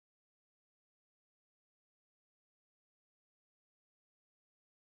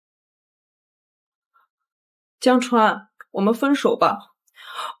江川，我们分手吧。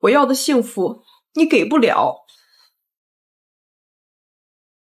我要的幸福你给不了。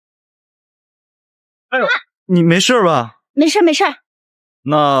哎呦，你没事吧？没事没事。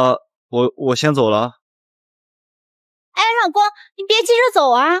那我先走了。哎，老公，你别急着走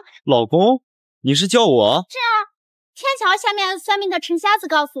啊。老公，你是叫我？是啊，天桥下面算命的陈瞎子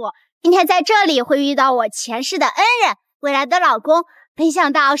告诉我，今天在这里会遇到我前世的恩人，未来的老公。没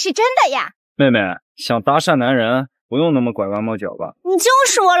想到是真的呀。妹妹，想搭讪男人不用那么拐弯抹角吧？你就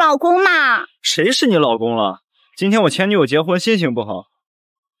是我老公嘛。谁是你老公了？今天我前女友结婚，心情不好，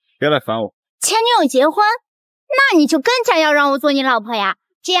别来烦我。前女友结婚，那你就更加要让我做你老婆呀，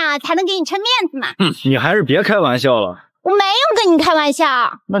这样才能给你撑面子嘛。你还是别开玩笑了。我没有跟你开玩笑。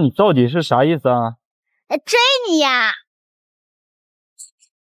那你到底是啥意思啊？追你呀。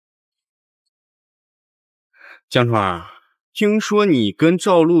江川，听说你跟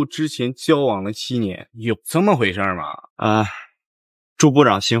赵露之前交往了7年，有这么回事吗？祝部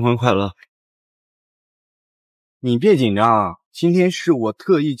长新婚快乐。你别紧张，今天是我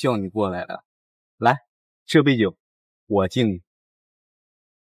特意叫你过来的。来，这杯酒我敬你。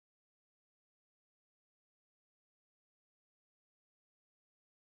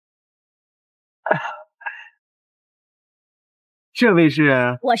这位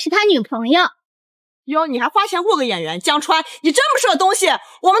是？我是他女朋友。哟，你还花钱雇个演员？江川，你真不是个东西！我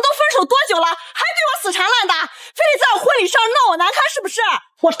们都分手多久了，还对我死缠烂打，非得在我婚礼上闹我难看是不是？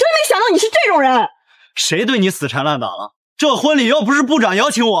我真没想到你是这种人。谁对你死缠烂打了？这婚礼要不是部长邀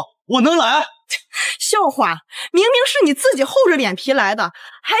请我，我能来？笑话，明明是你自己厚着脸皮来的，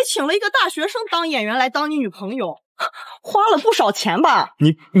还请了一个大学生当演员来当你女朋友，花了不少钱吧？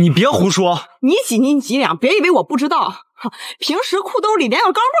你别胡说！你几斤几两，别以为我不知道。平时裤兜里连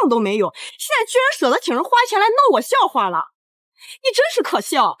个钢镚都没有，现在居然舍得请人花钱来闹我笑话了，你真是可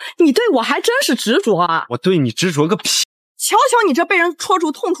笑！你对我还真是执着啊！我对你执着个屁！瞧瞧你这被人戳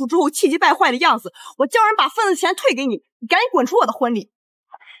出痛处之后气急败坏的样子，我叫人把份子钱退给你，你赶紧滚出我的婚礼！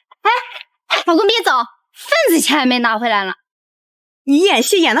哎，老公别走，份子钱还没拿回来呢。你演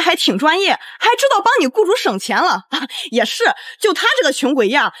戏演的还挺专业，还知道帮你雇主省钱了。也是，就他这个穷鬼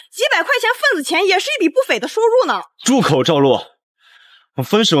样，几百块钱份子钱也是一笔不菲的收入呢。住口，赵露！我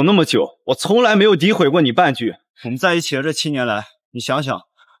分手那么久，我从来没有诋毁过你半句。我们在一起的这7年来，你想想，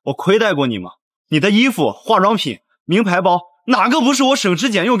我亏待过你吗？你的衣服、化妆品、名牌包，哪个不是我省吃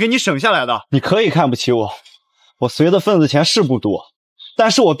俭用给你省下来的？你可以看不起我，我随的份子钱是不多，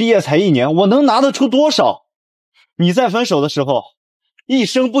但是我毕业才1年，我能拿得出多少？你在分手的时候一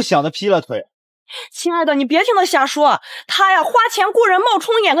声不响的劈了腿。亲爱的，你别听他瞎说，他呀花钱雇人冒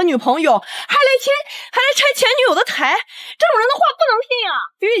充演个女朋友，还来拆前女友的台，这种人的话不能信啊！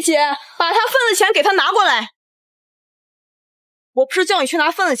玉姐，把他份子钱给他拿过来。我不是叫你去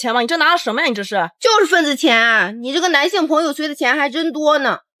拿份子钱吗？你这拿的什么呀？你这是？就是份子钱，你这个男性朋友随的钱还真多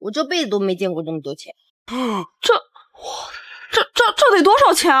呢，我这辈子都没见过这么多钱。这得多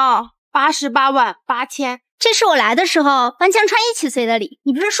少钱啊？88万8千。这是我来的时候帮江川一起随的礼，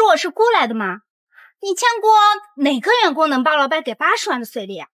你不是说我是雇来的吗？你见过哪个员工能帮老板给80万的随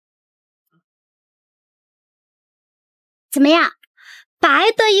礼啊？怎么样，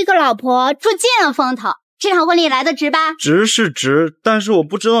白得一个老婆住尽了风头，这场婚礼来的值吧？值是值，但是我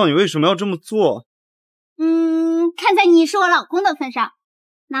不知道你为什么要这么做。看在你是我老公的份上，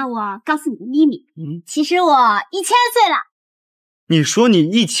那我告诉你个秘密，其实我1000岁了。你说你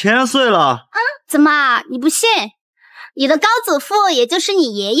1000岁了？怎么你不信？你的高祖父，也就是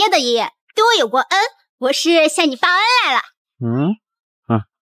你爷爷的爷爷，对我有过恩，我是向你报恩来了。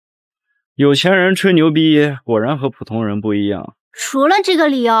有钱人吹牛逼果然和普通人不一样。除了这个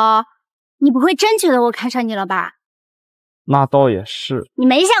理由，你不会真觉得我看上你了吧？那倒也是。你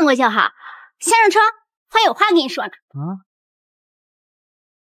没想过就好。先上车，还有话跟你说呢。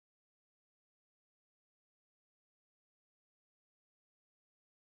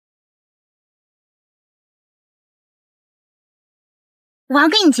我要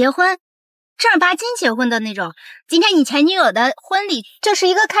跟你结婚，正儿八经结婚的那种。今天你前女友的婚礼就是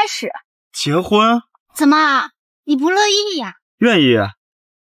一个开始。结婚？怎么，你不乐意呀？愿意。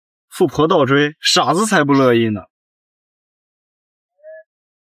富婆倒追，傻子才不乐意呢。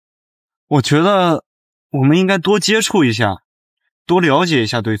我觉得我们应该多接触一下，多了解一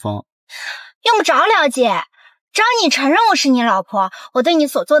下对方。用不着了解，只要你承认我是你老婆，我对你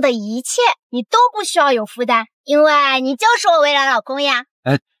所做的一切，你都不需要有负担，因为你就是我未来老公呀。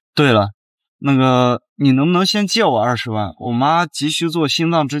哎，对了，那个你能不能先借我20万？我妈急需做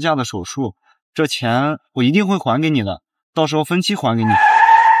心脏支架的手术，这钱我一定会还给你的，到时候分期还给你。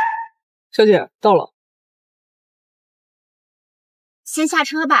小姐，到了。先下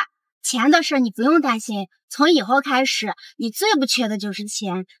车吧，钱的事你不用担心，从以后开始，你最不缺的就是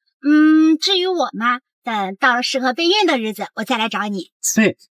钱。至于我嘛，等到了适合备孕的日子，我再来找你。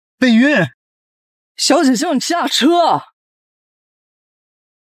备孕？小姐叫你下车。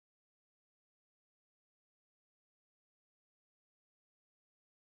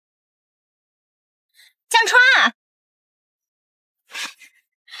江川，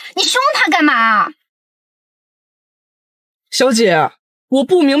你凶他干嘛？小姐，我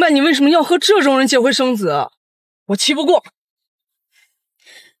不明白你为什么要和这种人结婚生子，我气不过。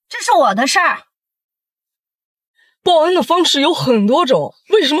这是我的事儿。报恩的方式有很多种，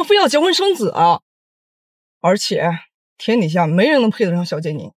为什么非要结婚生子啊？而且天底下没人能配得上小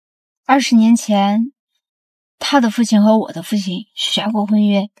姐你。20年前，他的父亲和我的父亲许下过婚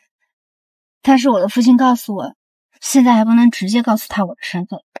约，但是我的父亲告诉我，现在还不能直接告诉他我的身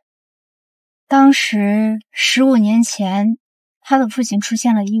份。当时15年前，他的父亲出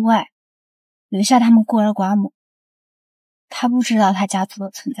现了意外，留下他们孤儿寡母。他不知道他家族的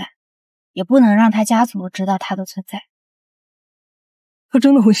存在，也不能让他家族知道他的存在。他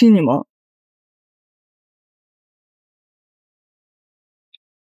真的会信你吗？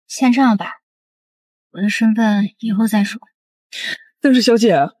先这样吧，我的身份以后再说。但是小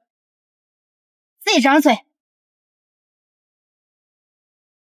姐，自己张嘴。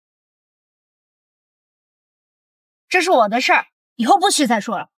这是我的事儿，以后不许再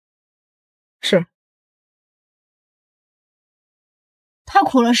说了。是。他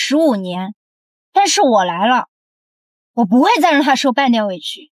苦了15年，但是我来了，我不会再让他受半点委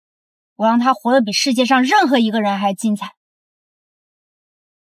屈，我让他活得比世界上任何一个人还精彩。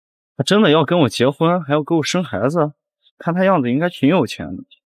他真的要跟我结婚，还要给我生孩子？看他样子应该挺有钱的，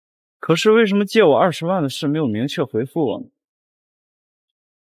可是为什么借我20万的事没有明确回复我呢？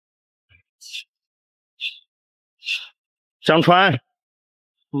江川，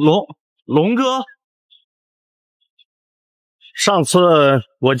龙哥，上次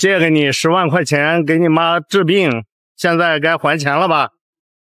我借给你10万块钱给你妈治病，现在该还钱了吧？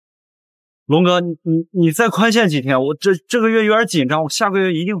龙哥，你再宽限几天，我这个月有点紧张，我下个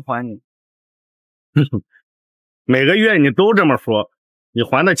月一定还你。每个月你都这么说，你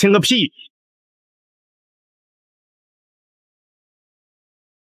还得清个屁！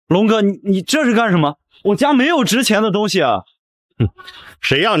龙哥，你这是干什么？我家没有值钱的东西啊！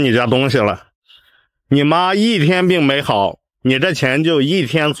谁要你家东西了？你妈一天病没好，你这钱就一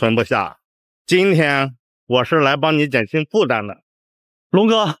天存不下。今天我是来帮你减轻负担的。龙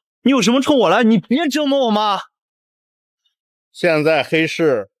哥，你有什么冲我来？你别折磨我妈。现在黑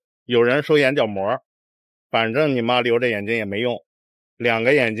市有人收眼角膜，反正你妈留着眼睛也没用，2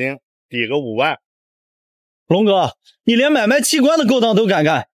个眼睛抵个5万。龙哥，你连买卖器官的勾当都敢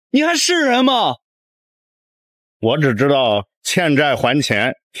干，你还是人吗？我只知道欠债还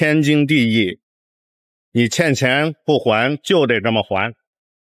钱，天经地义。你欠钱不还就得这么还。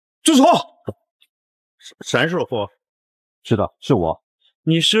住手！沈首富？是的，是我。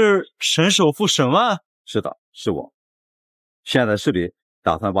你是沈首富沈万？是的，是我。现在市里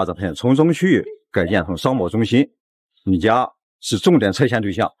打算把这片从中区域改建成商贸中心，你家是重点拆迁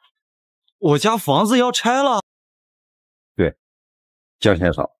对象。我家房子要拆了？对，江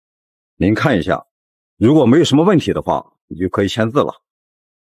先生，您看一下，如果没有什么问题的话，你就可以签字了。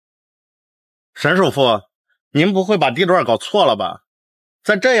沈首富，您不会把地段搞错了吧？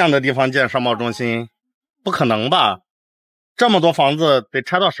在这样的地方建商贸中心，不可能吧？这么多房子得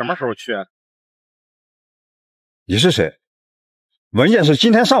拆到什么时候去？你是谁？文件是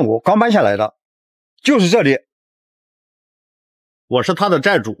今天上午刚搬下来的，就是这里。我是他的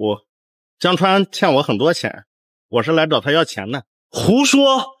债主，江川欠我很多钱，我是来找他要钱的。胡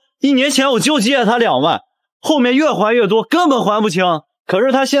说！1年前我就借他2万，后面越还越多，根本还不清。可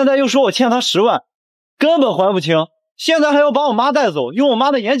是他现在又说我欠他10万，根本还不清。现在还要把我妈带走，用我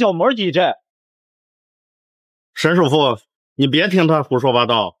妈的眼角膜抵债。沈首富，你别听他胡说八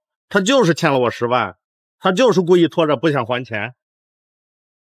道，他就是欠了我10万，他就是故意拖着不想还钱。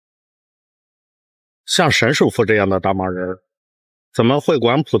像沈首富这样的大忙人，怎么会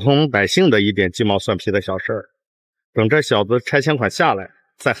管普通百姓的一点鸡毛蒜皮的小事儿？等这小子拆迁款下来，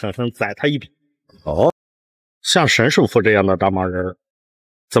再狠狠宰他一笔。哦，像沈首富这样的大忙人，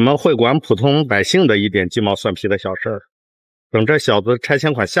怎么会管普通百姓的一点鸡毛蒜皮的小事儿？等这小子拆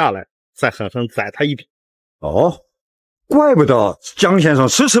迁款下来，再狠狠宰他一笔。哦，怪不得江先生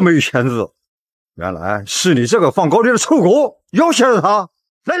迟迟没有签字，原来是你这个放高利的臭狗要挟了他。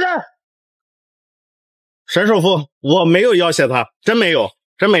来人！沈首富，我没有要挟他，真没有，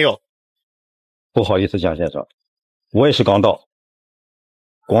真没有。不好意思，江先生，我也是刚到，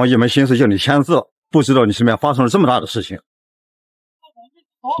光一门心思叫你签字，不知道你身边发生了这么大的事情。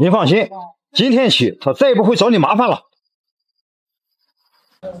您放心，今天起他再也不会找你麻烦了。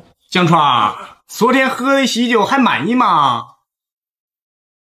江川，昨天喝的喜酒还满意吗？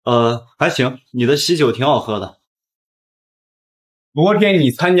还行，你的喜酒挺好喝的。昨天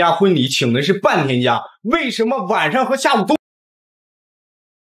你参加婚礼请的是半天假，为什么晚上和下午都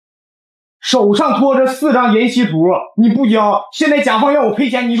手上托着4张延期图，你不交，现在甲方要我赔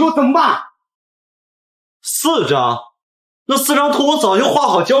钱，你说怎么办？4张？那4张图我早就画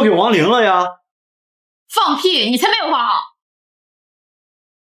好交给王玲了呀。放屁，你才没有画好。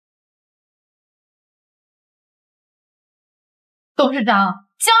董事长，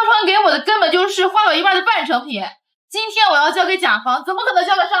江川给我的根本就是画到一半的半成品，今天我要交给甲方，怎么可能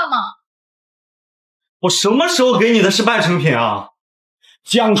交得上呢？我什么时候给你的是半成品啊？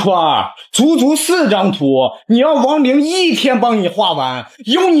江川，足足4张图，你让王玲1天帮你画完，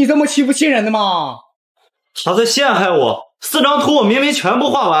有你这么欺负新人的吗？他在陷害我，4张图我明明全部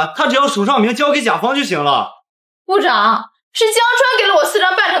画完，他只要署上名交给甲方就行了。部长，是江川给了我4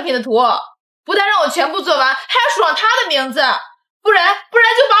张半成品的图，不但让我全部做完，还要署上他的名字，不然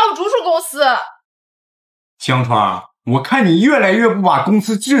就把我逐出公司。江川，我看你越来越不把公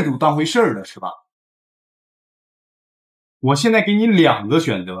司制度当回事儿了，是吧？我现在给你2个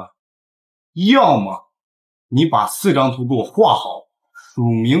选择，要么你把4张图给我画好，署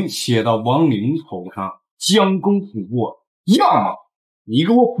名写到王玲头上，将功补过；要么你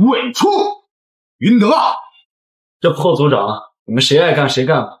给我滚出云德。这破组长，你们谁爱干谁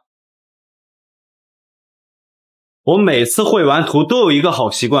干吧。我每次绘完图都有一个好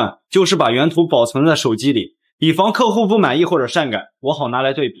习惯，就是把原图保存在手机里，以防客户不满意或者擅改，我好拿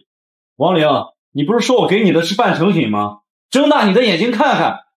来对比。王玲，你不是说我给你的是半成品吗？睁大你的眼睛看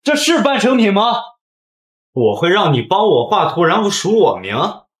看，这是半成品吗？我会让你帮我画图，然后署我名。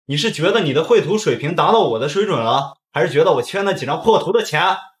你是觉得你的绘图水平达到我的水准了，还是觉得我缺那几张破图的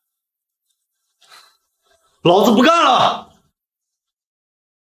钱？老子不干了！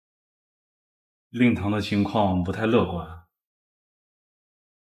令堂的情况不太乐观，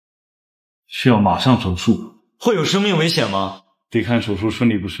需要马上手术。会有生命危险吗？得看手术顺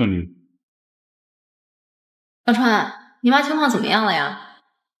利不顺利。江川，你妈情况怎么样了呀？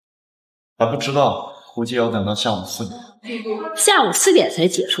还不知道，估计要等到下午4点。下午4点才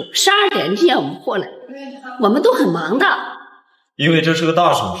结束，12点就让我们过来，我们都很忙的。因为这是个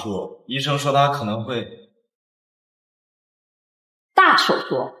大手术，医生说他可能会……大手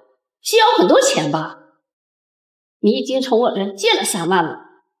术需要很多钱吧？你已经从我这借了3万了，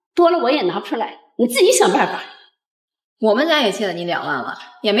多了我也拿不出来，你自己想办法。我们家也借了你2万了，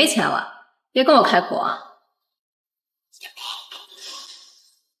也没钱了，别跟我开口啊！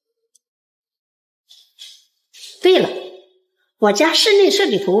对了，我家室内设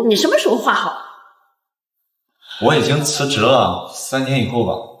计图你什么时候画好？我已经辞职了，3天以后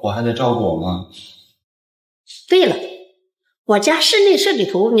吧，我还得照顾我妈。对了，我家室内设计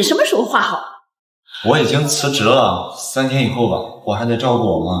图你什么时候画好？我已经辞职了，3天以后吧，我还得照顾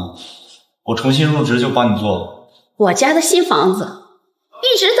我妈。我重新入职就帮你做了。我家的新房子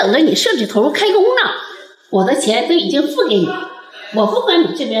一直等着你设计图开工呢，我的钱都已经付给你，我不管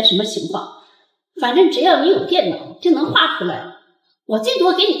你这边什么情况，反正只要你有电脑就能画出来，我最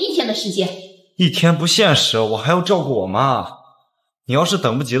多给你1天的时间。1天不现实，我还要照顾我妈。你要是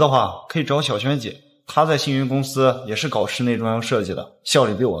等不及的话，可以找小轩姐，她在星云公司也是搞室内装修设计的，效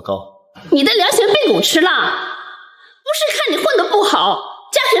率比我高。你的良心被狗吃了，不是看你混得不好，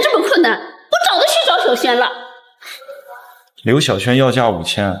家庭这么困难，我早就去找小轩了。刘小轩要价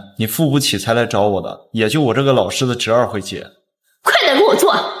5000，你付不起才来找我的，也就我这个老师的侄儿会接。快点给我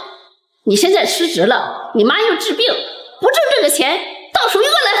做！你现在失职了，你妈又治病，不挣这个钱，到时候又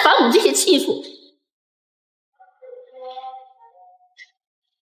来烦我们这些欺负。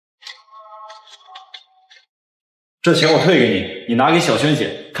这钱我退给你，你拿给小轩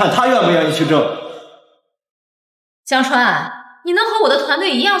姐，看她愿不愿意去挣。江川，你能和我的团队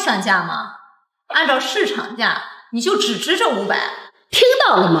一样上架吗？按照市场价，你就只值这500。听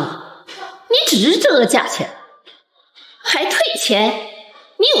到了吗？你只值这个价钱，还退钱？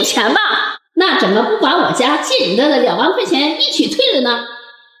你有钱吧？那怎么不把我家借你的2万块钱一起退了呢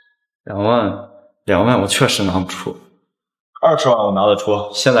？2万我确实拿不出，20万我拿得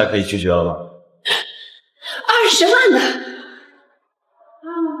出，现在可以拒绝了吧？20万呢？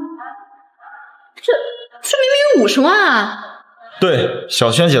这明明50万啊！对，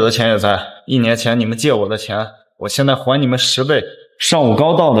小轩姐的钱也在。1年前你们借我的钱，我现在还你们10倍。上午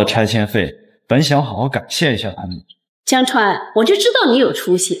刚到的拆迁费，本想好好感谢一下他们。江川，我就知道你有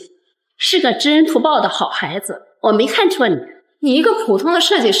出息，是个知恩图报的好孩子，我没看错你。你一个普通的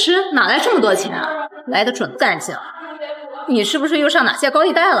设计师，哪来这么多钱啊？来的准干净。你是不是又上哪借高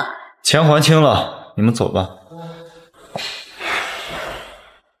利贷了？钱还清了，你们走吧。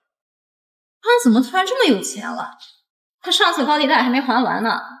他怎么突然这么有钱了？他上次高利贷还没还完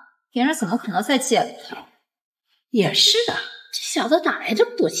呢，别人怎么可能再借给他？也是啊，这小子哪来这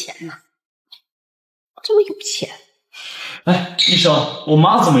么多钱呢？这么有钱。哎，医生，我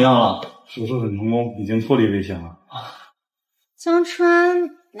妈怎么样了？手术很成功，已经脱离危险了。江川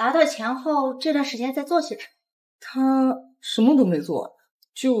拿到钱后，这段时间在做些什么？他什么都没做，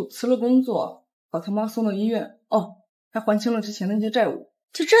就辞了工作，把他妈送到医院。哦，还还清了之前的那些债务。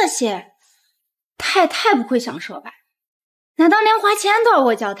就这些，他也太不会享受吧？难道连花钱都要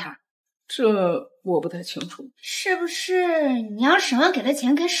我教他？这我不太清楚。是不是你让沈万给的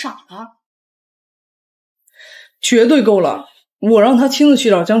钱给少了？绝对够了，我让他亲自去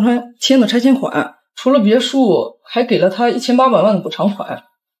找江川签的拆迁款，除了别墅，还给了他1800万的补偿款。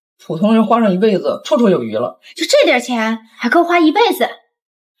普通人花上一辈子，绰绰有余了。就这点钱，还够花一辈子。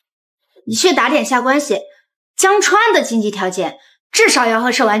你去打点下关系，江川的经济条件至少要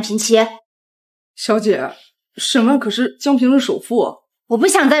和沈万平齐。小姐，沈万可是江平的首富。我不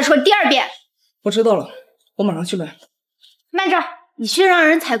想再说第二遍。我知道了，我马上去办。慢着，你去让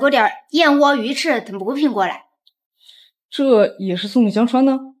人采购点燕窝、鱼翅等补品过来。这也是送给江川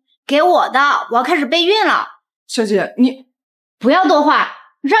的？给我的，我要开始备孕了。小姐，你不要多话，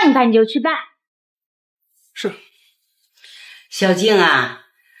让你办你就去办。是。小静啊，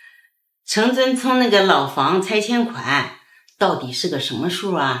城尊从那个老房拆迁款到底是个什么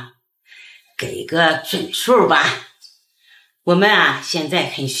数啊？给个准数吧。我们啊，现在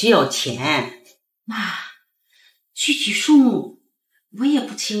很需要钱。妈，具体数目我也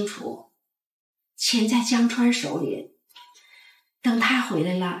不清楚，钱在江川手里，等他回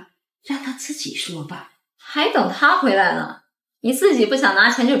来了，让他自己说吧。还等他回来呢？你自己不想拿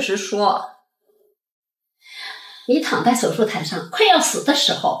钱就直说。你躺在手术台上快要死的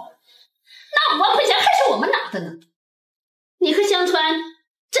时候，那5万块钱还是我们拿的呢。你和江川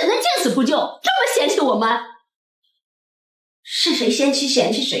怎能见死不救，这么嫌弃我们？是谁先去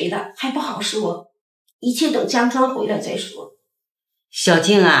嫌弃谁的还不好说，一切等江川回来再说。小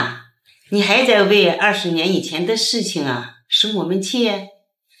静啊，你还在为20年以前的事情啊生我们气？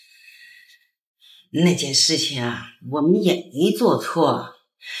那件事情啊，我们也没做错，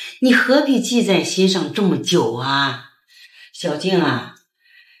你何必记在心上这么久啊？小静啊，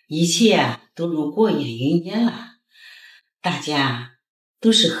一切都如过眼云烟了，大家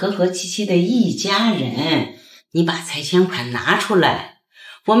都是和和气气的一家人。你把拆迁款拿出来，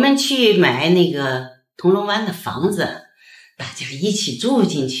我们去买那个铜锣湾的房子，大家一起住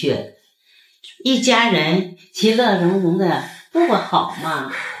进去，一家人其乐融融的，不好吗？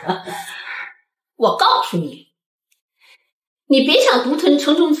我告诉你，你别想独吞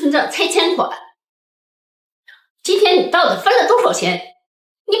城中村的拆迁款。今天你到底分了多少钱？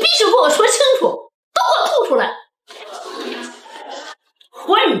你必须给我说清楚，都给我吐出来！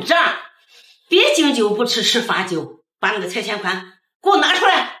混账！别敬酒不吃吃罚酒，把那个拆迁款给我拿出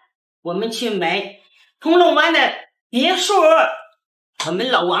来，我们去买铜锣湾的别墅，我们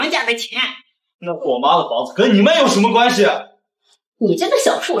老王家的钱。那我妈的房子跟你们有什么关系？你这个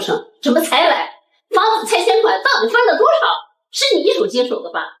小畜生，怎么才来？房子拆迁款到底分了多少？是你一手接手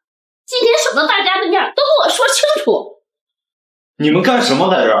的吧？今天守着大家的面，都给我说清楚！你们干什么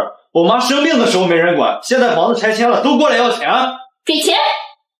在这儿？我妈生病的时候没人管，现在房子拆迁了，都过来要钱。给钱！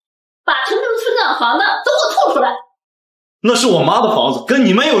把城中村的房子都给我吐出来！那是我妈的房子，跟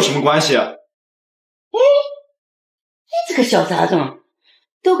你们有什么关系？你这个小杂种，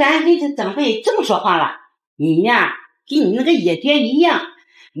都敢对着长辈这么说话了？你呀，跟你那个野爹一样，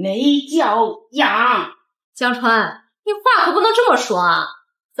没教养。江川，你话可不能这么说啊！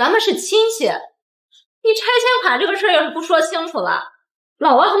咱们是亲戚，你拆迁款这个事儿要是不说清楚了，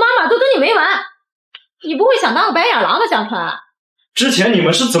老王和妈妈都跟你没完。你不会想当个白眼狼吧，江川？之前你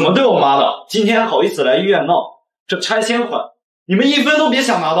们是怎么对我妈的？今天还好意思来医院闹？这拆迁款，你们一分都别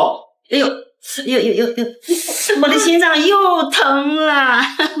想拿到！哎呦，我的心脏又疼了。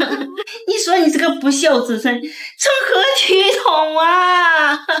你说你这个不孝子孙，从何去统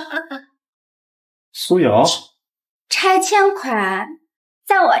啊？苏瑶，拆迁款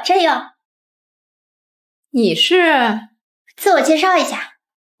在我这有。你是？自我介绍一下，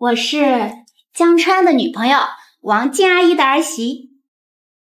我是江川的女朋友，王静阿姨的儿媳。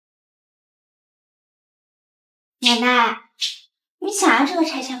奶奶，你想要这个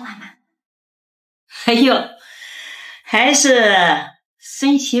拆迁款吗？哎呦，还是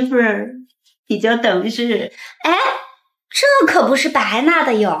孙媳妇儿比较懂事。哎，这可不是白拿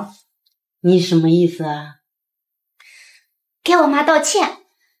的哟。你什么意思啊？给我妈道歉，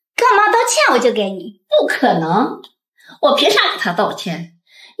给我妈道歉我就给你。不可能，我凭啥给他道歉？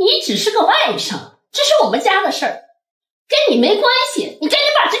你只是个外甥，这是我们家的事儿，跟你没关系。你赶紧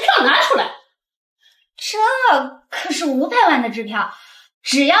把支票拿出来。这可是500万的支票，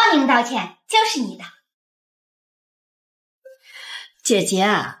只要您道歉，就是你的。姐姐，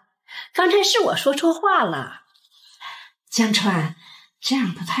刚才是我说错话了。江川，这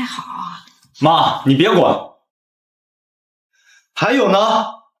样不太好。妈，你别管。还有呢？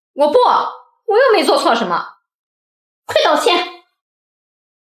我不，我又没做错什么。快道歉。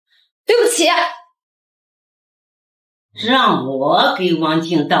对不起。让我给王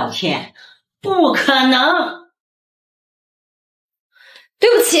静道歉，不可能。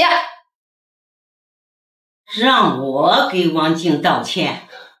对不起。让我给王静道歉，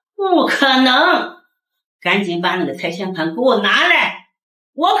不可能。赶紧把那个财产款给我拿来，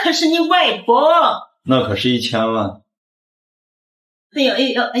我可是你外婆。那可是1000万。哎呀！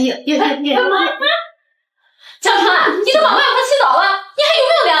江川，你都把外婆气倒了，你还有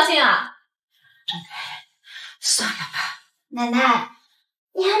没有良心啊？算了吧。奶奶，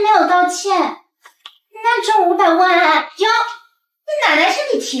你还没有道歉，那这500万哟，你奶奶身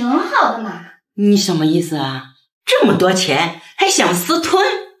体挺好的嘛。你什么意思啊？这么多钱还想私吞？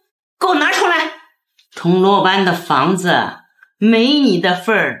给我拿出来！铜锣湾的房子没你的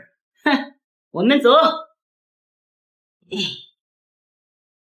份儿。哼，我们走。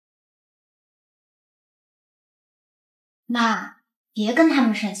妈，别跟他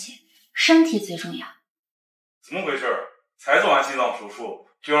们生气，身体最重要。怎么回事？才做完心脏手术，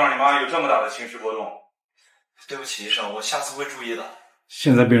就让你妈有这么大的情绪波动？对不起，医生，我下次会注意的。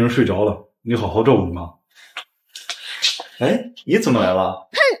现在病人睡着了，你好好照顾你妈。哎，你怎么来了？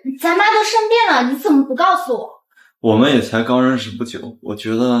哼，咱妈都生病了，你怎么不告诉我？我们也才刚认识不久，我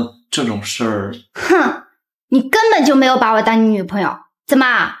觉得这种事儿……哼，你根本就没有把我当你女朋友，怎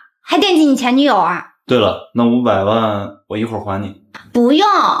么还惦记你前女友啊？对了，那500万我一会儿还你。不用，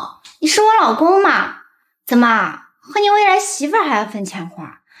你是我老公嘛。怎么和你未来媳妇儿还要分钱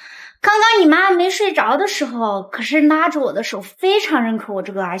花？刚刚你妈没睡着的时候，可是拉着我的手，非常认可我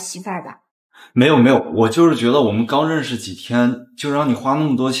这个儿媳妇儿的。没有，我就是觉得我们刚认识几天，就让你花那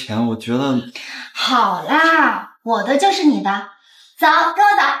么多钱，我觉得……好啦，我的就是你的。走，跟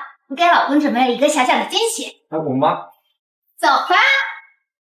我走，我给老公准备了一个小小的惊喜。哎，我妈。走吧。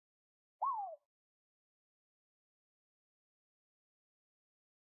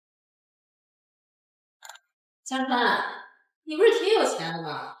江川，你不是挺有钱的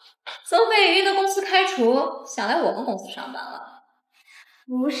吗？怎么被云的公司开除，想来我们公司上班了？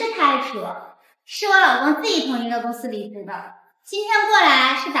不是开除，是我老公自己从一个公司离职的。今天过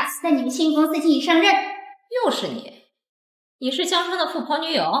来是打算在你们新公司进行上任。又是你？你是江川的富婆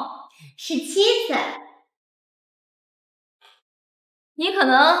女友？是妻子。你可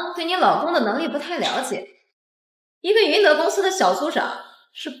能对你老公的能力不太了解。一个云德公司的小组长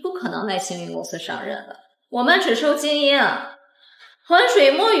是不可能来星云公司上任的。我们只收精英，浑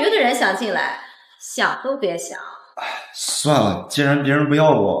水摸鱼的人想进来，想都别想。算了，既然别人不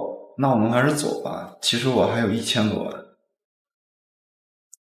要我，那我们还是走吧。其实我还有1000多万。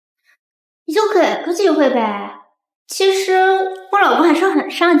你就给个机会呗。其实我老公还是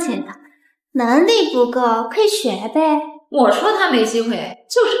很上进的，能力不够可以学呗。我说他没机会，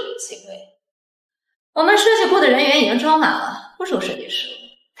就是没机会。我们设计部的人员已经招满了，不收设计师。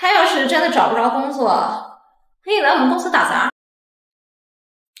他要是真的找不着工作，可以来我们公司打杂。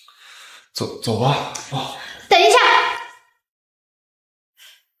走吧。哦，等一下，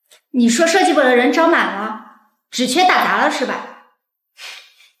你说设计部的人招满了，只缺打杂了是吧？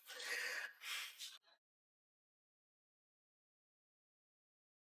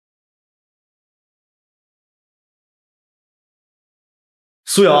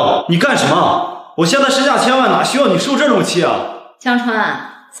苏瑶，你干什么？我现在身价1000万，哪需要你受这种气啊？江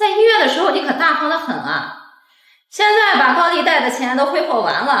川，在医院的时候你可大方得很啊！现在把高利贷的钱都挥霍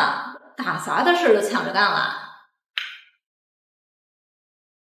完了，打杂的事就抢着干了。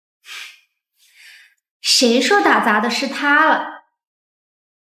谁说打杂的是他了？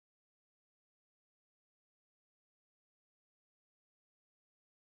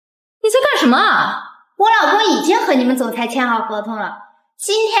你在干什么啊？我老公已经和你们总裁签好合同了，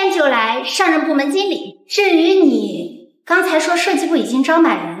今天就来上任部门经理。至于你刚才说设计部已经招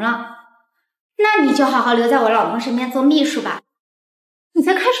满人了，那你就好好留在我老公身边做秘书吧。你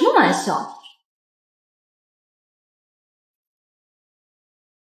在开什么玩笑？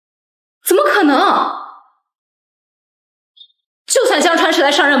怎么可能？就算江川是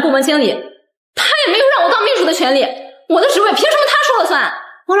来上任部门经理，他也没有让我当秘书的权利。我的职位凭什么他说了算？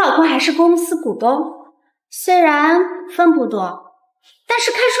我老公还是公司股东，虽然分不多，但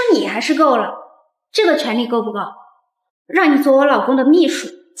是开除你还是够了。这个权利够不够？让你做我老公的秘书。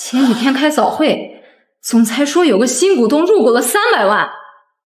前几天开早会，总裁说有个新股东入股了300万，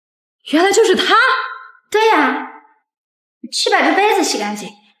原来就是他。对呀，去把这杯子洗干净，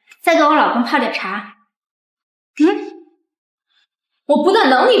再给我老公泡点茶。我不但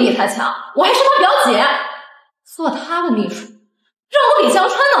能力比他强，我还是他表姐，做他的秘书，让我给江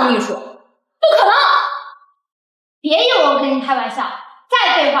川当秘书，不可能！别以为我跟你开玩笑，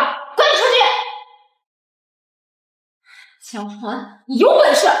再废话，滚出去！江川，你有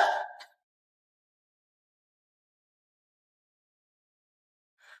本事！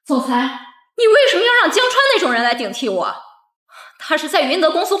总裁，你为什么要让江川那种人来顶替我？他是在云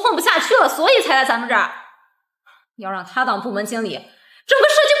德公司混不下去了，所以才来咱们这儿。要让他当部门经理，整个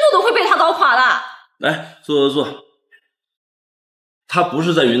设计部都会被他搞垮的。来，坐。他不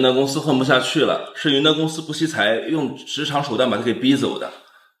是在云德公司混不下去了，是云德公司不惜才用职场手段把他给逼走的。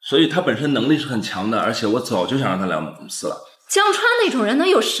所以他本身能力是很强的，而且我早就想让他来我们公司了。江川那种人能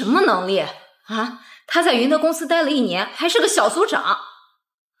有什么能力啊？他在云德公司待了1年，还是个小组长。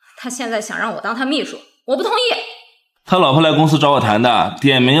他现在想让我当他秘书，我不同意。他老婆来公司找我谈的，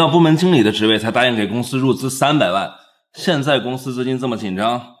点名要部门经理的职位，才答应给公司入资300万。现在公司资金这么紧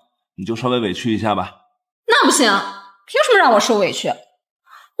张，你就稍微委屈一下吧。那不行，凭什么让我受委屈？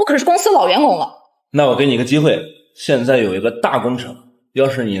我可是公司老员工了。那我给你个机会，现在有一个大工程，要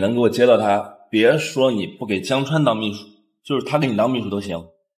是你能给我接到他，别说你不给江川当秘书，就是他给你当秘书都行。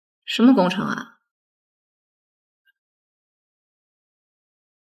什么工程啊？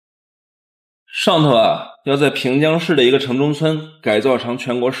上头要在平江市的一个城中村改造成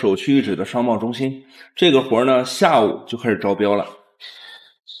全国首屈一指的商贸中心，这个活呢下午就开始招标了。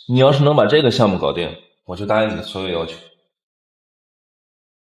你要是能把这个项目搞定，我就答应你的所有要求。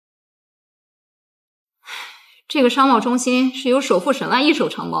这个商贸中心是由首富沈万一手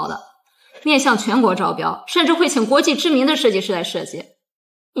承包的，面向全国招标，甚至会请国际知名的设计师来设计。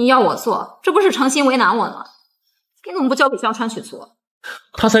你要我做，这不是诚心为难我吗？你怎么不交给江川去做？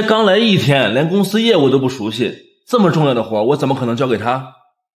他才刚来1天，连公司业务都不熟悉，这么重要的活我怎么可能交给他？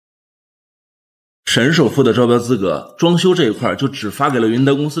沈首富的招标资格，装修这一块就只发给了云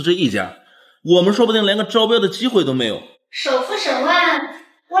德公司这一家，我们说不定连个招标的机会都没有。首富沈万，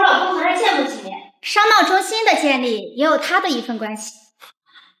我老公和他见过几面，商贸中心的建立也有他的一份关系。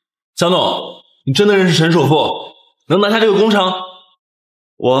江总，你真的认识沈首富，能拿下这个工程？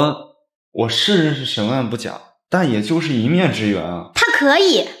我是认识沈万不假，但也就是一面之缘啊。他可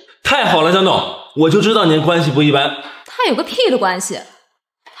以。太好了，江总，我就知道您关系不一般。他有个屁的关系，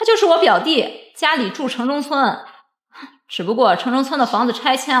他就是我表弟，家里住城中村，只不过城中村的房子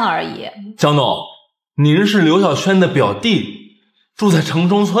拆迁了而已。江总，您是刘小轩的表弟，住在城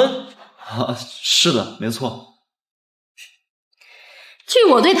中村？啊，是的，没错。据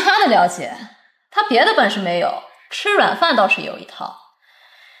我对他的了解，他别的本事没有，吃软饭倒是有一套。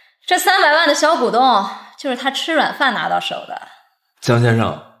这300万的小股东就是他吃软饭拿到手的。江先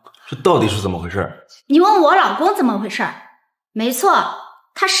生，这到底是怎么回事？你问我老公怎么回事？没错，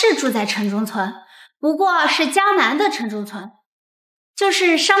他是住在城中村，不过是江南的城中村，就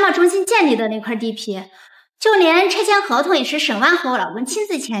是商贸中心建立的那块地皮，就连拆迁合同也是沈万和我老公亲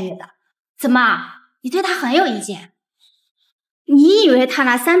自签约的。怎么，你对他很有意见？你以为他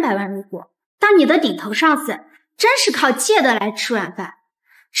拿300万入股，当你的顶头上司，真是靠借的来吃软饭？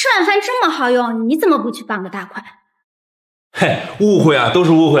吃软饭这么好用，你怎么不去傍个大款？嘿，误会啊，都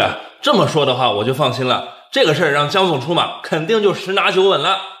是误会啊！这么说的话，我就放心了。这个事儿让江总出马，肯定就10拿9稳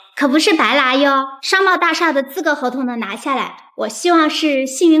了。可不是白拿哟，商贸大厦的资格合同能拿下来，我希望是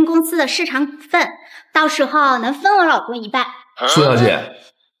幸运公司的市场股份，到时候能分我老公一半。苏小姐，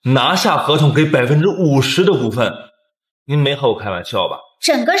拿下合同给50%的股份，您没和我开玩笑吧？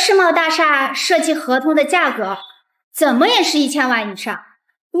整个世贸大厦设计合同的价格，怎么也是1000万以上。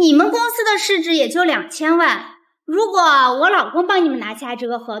你们公司的市值也就2000万，如果我老公帮你们拿下这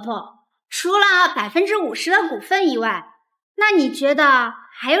个合同，除了50%的股份以外，那你觉得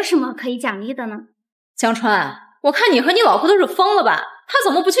还有什么可以奖励的呢？江川，我看你和你老婆都是疯了吧？他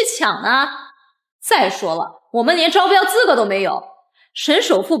怎么不去抢呢？再说了，我们连招标资格都没有，沈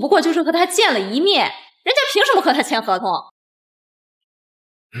首富不过就是和他见了一面，人家凭什么和他签合同？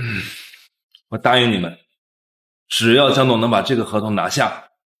我答应你们，只要江总能把这个合同拿下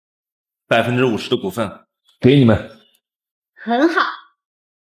，50%的股份给你们。很好。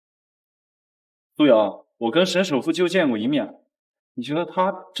陆瑶，我跟沈首富就见过一面，你觉得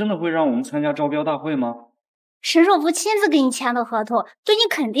他真的会让我们参加招标大会吗？沈首富亲自给你签的合同，对你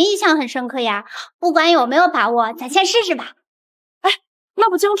肯定印象很深刻呀。不管有没有把握，咱先试试吧。哎，那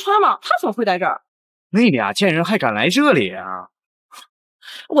不江川吗？他怎么会在这儿？那俩贱人还敢来这里啊！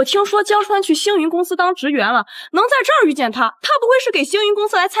我听说江川去星云公司当职员了，能在这儿遇见他，他不会是给星云公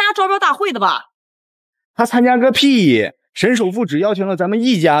司来参加招标大会的吧？他参加个屁！沈首富只邀请了咱们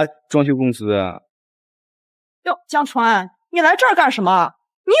一家装修公司。哟，江川，你来这儿干什么？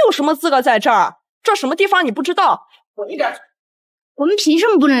你有什么资格在这儿？这什么地方你不知道？滚一边！我们凭什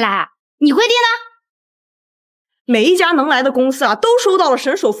么不能来？你规定的？每一家能来的公司啊，都收到了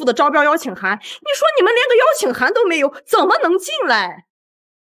沈首富的招标邀请函。你说你们连个邀请函都没有，怎么能进来？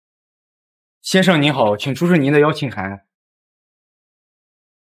先生您好，请出示您的邀请函。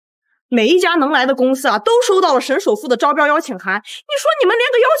每一家能来的公司啊，都收到了沈首富的招标邀请函。你说你们连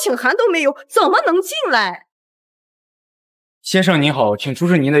个邀请函都没有，怎么能进来？先生您好，请出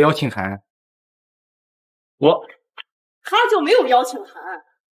示您的邀请函。他就没有邀请函。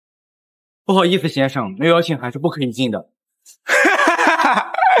不好意思，先生，没有邀请函是不可以进的。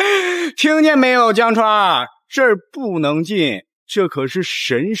听见没有，江川，这儿不能进，这可是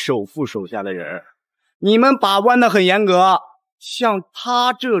沈首富手下的人，你们把关的很严格。像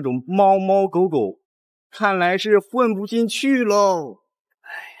他这种猫猫狗狗，看来是混不进去喽。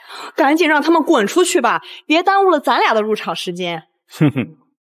赶紧让他们滚出去吧，别耽误了咱俩的入场时间。哼哼，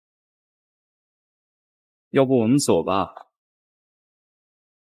要不我们走吧？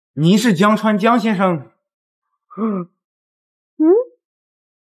您是江川江先生？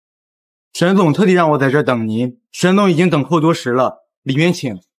沈总特地让我在这儿等您，沈总已经等候多时了，里面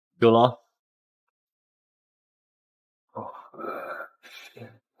请。有劳。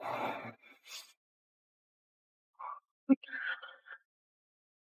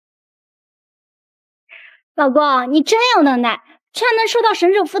老公，你真有能耐，居然能收到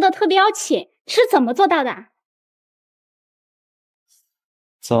沈首富的特别邀请，是怎么做到的？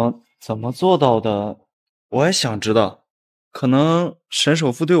怎么做到的？我也想知道。可能沈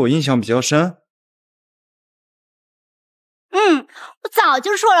首富对我印象比较深。我早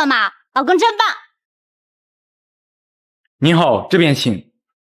就说了嘛，老公真棒。您好，这边请。哎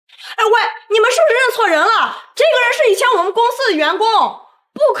喂，你们是不是认错人了？这个人是以前我们公司的员工，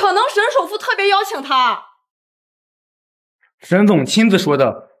不可能沈首富特别邀请他。沈总亲自说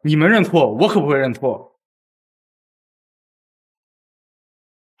的，你们认错，我可不会认错。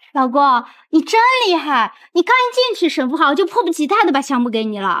老公，你真厉害！你刚一进去，沈富豪就迫不及待的把项目给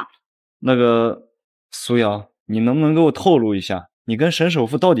你了。那个苏瑶，你能不能给我透露一下，你跟沈首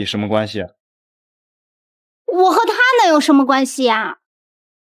富到底什么关系？我和他能有什么关系呀？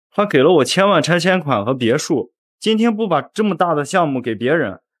他给了我千万拆迁款和别墅，今天不把这么大的项目给别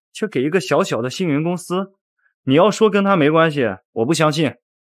人，却给一个小小的星云公司。你要说跟他没关系，我不相信。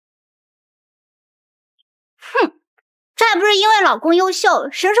这还不是因为老公优秀，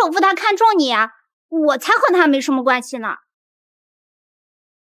沈首富他看中你啊，我才和他没什么关系呢。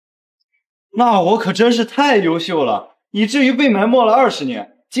那我可真是太优秀了，以至于被埋没了20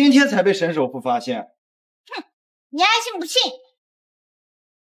年，今天才被沈首富发现。你爱信不信。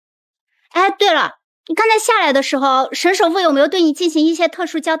哎，对了，你刚才下来的时候，沈首富有没有对你进行一些特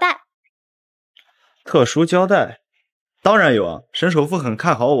殊交代？特殊交代？当然有啊，沈首富很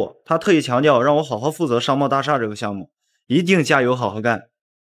看好我，他特意强调让我好好负责商贸大厦这个项目，一定加油好好干。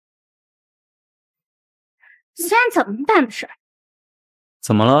虽然怎么办的事？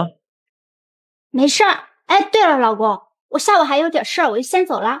怎么了？没事儿。哎，对了，老公，我下午还有点事儿，我就先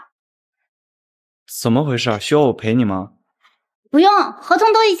走了。怎么回事？需要我陪你吗？不用，合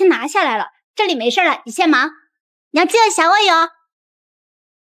同都已经拿下来了，这里没事了，你先忙。你要记得想我哟。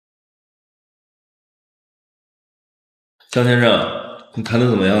江先生，你谈的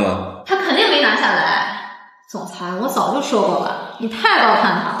怎么样了？他肯定没拿下来。总裁，我早就说过了，你太高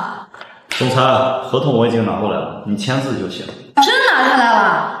看他了。总裁，合同我已经拿过来了，你签字就行。真拿下来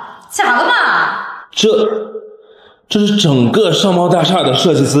了？假的吧？这是整个商贸大厦的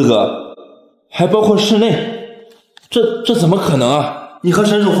设计资格，还包括室内，这怎么可能啊？你和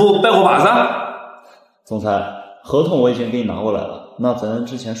沈首富拜过把子？总裁，合同我已经给你拿过来了，那咱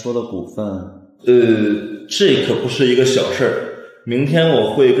之前说的股份……这可不是一个小事儿，明天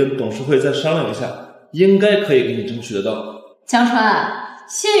我会跟董事会再商量一下，应该可以给你争取得到。江川，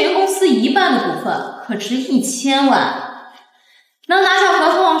星云公司1半的股份可值1000万，能拿下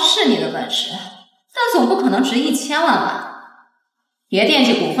合同是你的本事，但总不可能值1000万吧？别惦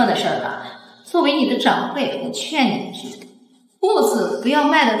记股份的事儿了。作为你的长辈，我劝你一句，步子不要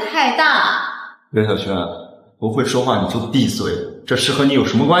迈得太大。刘小轩，不会说话你就闭嘴，这事和你有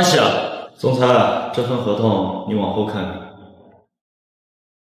什么关系啊？总裁，这份合同你往后看看。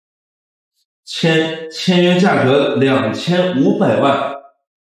签约价格2500万。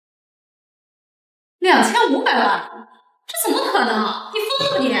2500万？这怎么可能？你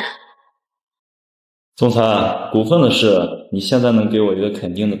疯了你！总裁，股份的事，你现在能给我一个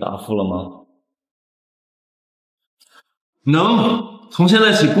肯定的答复了吗？能，从现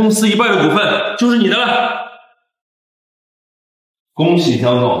在起，公司1半的股份就是你的了。恭喜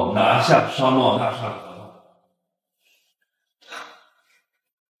江总拿下商贸大厦的合同。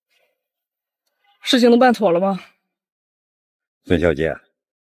事情都办妥了吗？孙小姐，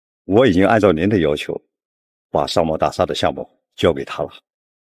我已经按照您的要求，把商贸大厦的项目交给他了，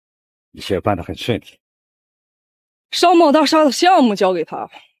一切办得很顺利。商贸大厦的项目交给他？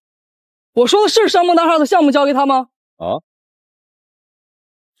我说的是商贸大厦的项目交给他吗？啊？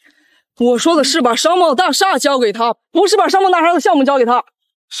我说的是把商贸大厦交给他，不是把商贸大厦的项目交给他。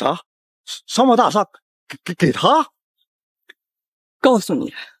啥？商贸大厦给他？告诉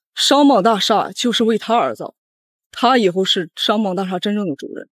你，商贸大厦就是为他而造，他以后是商贸大厦真正的主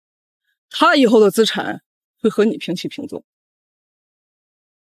人，他以后的资产会和你平起平坐。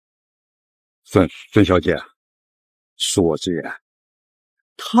孙小姐，恕我直言，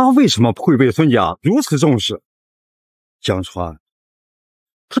他为什么会被孙家如此重视？江川，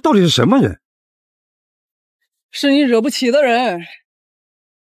他到底是什么人？是你惹不起的人。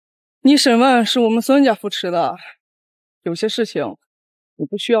你审问是我们孙家扶持的，有些事情你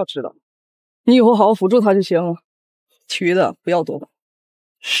不需要知道，你以后好好辅助他就行了，其余的不要多管。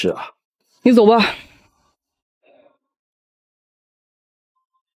是啊，你走吧。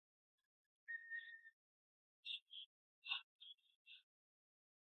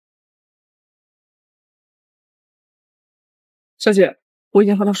小姐，我已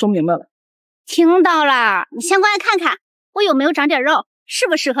经和他说明白了。听到了，你先过来看看，我有没有长点肉，适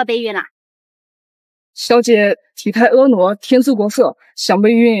不适合备孕了？小姐体态婀娜，天姿国色，想备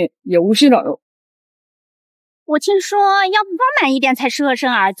孕也无需长肉。我听说要不丰满一点才适合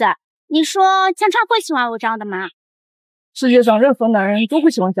生儿子，你说江川会喜欢我这样的吗？世界上任何男人都会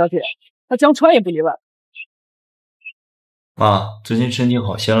喜欢小姐，那江川也不例外。妈，最近身体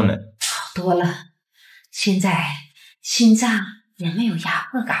好些了没？好多了，现在心脏也没有压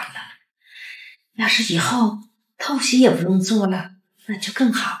迫感了。要是以后透析也不用做了，那就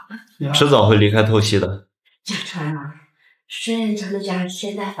更好了。迟早会离开透析的。江川啊，虽然咱们家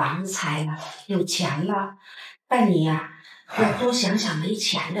现在房子拆了，有钱了，但你呀，要多想想没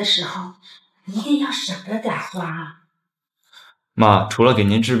钱的时候，一定要省着点花。妈，除了给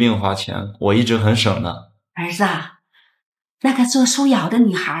您治病花钱，我一直很省的。儿子，那个做苏瑶的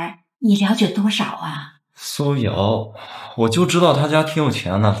女孩，你了解多少啊？苏瑶，我就知道她家挺有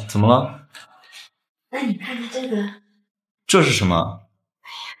钱的，怎么了？那你看看这个，这是什么？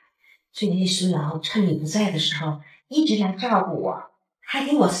最近苏瑶趁你不在的时候，一直来照顾我，还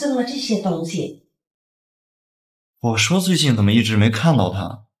给我送了这些东西。我说最近怎么一直没看到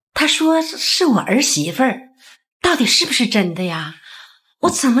她？她说是我儿媳妇儿，到底是不是真的呀？我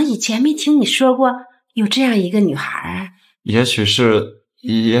怎么以前没听你说过有这样一个女孩？也许是，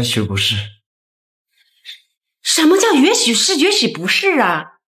也许不是。什么叫也许是，也许不是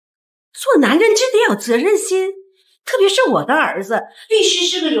啊？做男人就得有责任心，特别是我的儿子，必须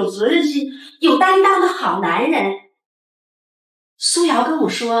是个有责任心、有担当的好男人。苏瑶跟我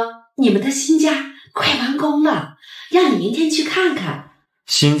说，你们的新家快完工了，让你明天去看看。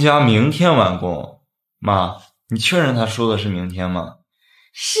新家明天完工？妈，你确认他说的是明天吗？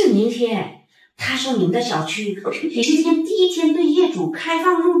是明天。他说你们的小区也今天第一天对业主开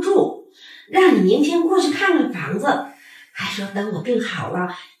放入住，让你明天过去看看房子。还说等我病好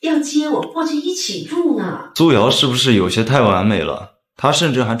了，要接我过去一起住呢。苏瑶是不是有些太完美了？她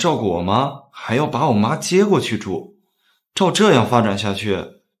甚至还照顾我妈，还要把我妈接过去住。照这样发展下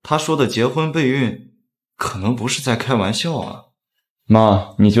去，她说的结婚备孕，可能不是在开玩笑啊。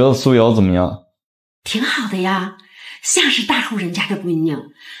妈，你觉得苏瑶怎么样？挺好的呀，像是大户人家的闺女，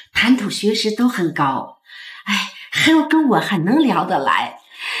谈吐学识都很高。哎，还有跟我很能聊得来，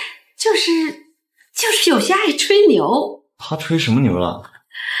就是有些爱吹牛。他吹什么牛了？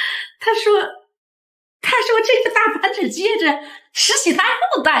他说这个大盘指戒指慈禧太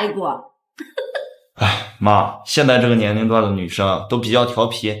后戴过。哎，妈，现在这个年龄段的女生都比较调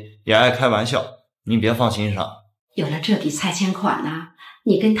皮，也爱开玩笑，你别放心上。有了这笔拆迁款呢，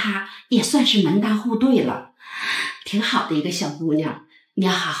你跟她也算是门当户对了，挺好的一个小姑娘，你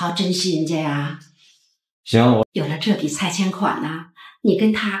要好好珍惜人家呀。行，有了这笔拆迁款呢，你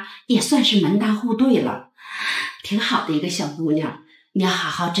跟她也算是门当户对了。挺好的一个小姑娘，你要好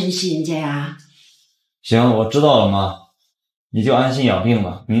好珍惜人家呀。行，我知道了，妈，你就安心养病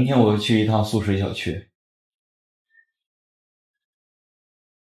吧。明天我会去一趟素水小区。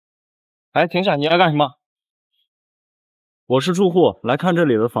哎，停下，你来干什么？我是住户，来看这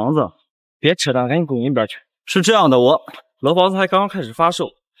里的房子。别扯淡，赶紧滚一边去。是这样的，楼房子才刚刚开始发售，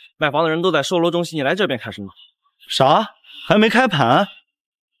卖房的人都在售楼中心，你来这边干什么？啥？还没开盘？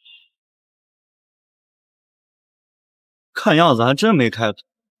看样子还真没开盘。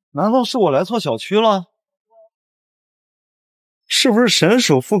难道是我来错小区了？是不是神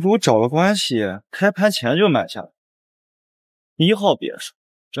手复古找个关系，开盘前就买下来？1号别墅，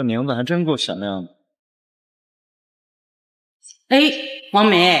这名字还真够响亮的。哎，王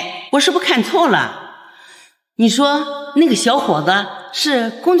梅，我是不是看错了？你说那个小伙子是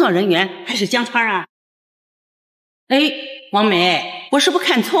工作人员还是江川啊？哎，王梅，我是不是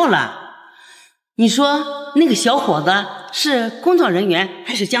看错了？你说那个小伙子是工作人员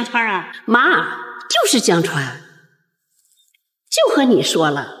还是江川啊？妈，就是江川。就和你说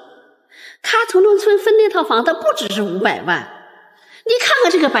了，他从农村分那套房子不只是500万，你看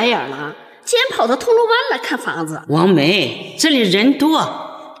看这个白眼了，竟然跑到铜锣湾来看房子。王梅，这里人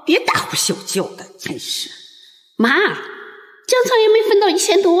多，别大呼小叫的，真是。妈，江川也没分到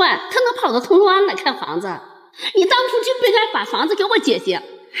1000多万，他能跑到铜锣湾来看房子？你当初就不应该把房子给我姐姐。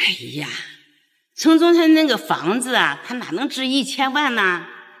哎呀，城中村那个房子啊，它哪能值1000万呢？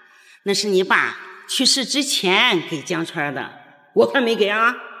那是你爸去世之前给江川的，我可没给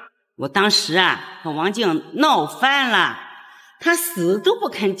啊。我当时啊和王静闹翻了，她死都不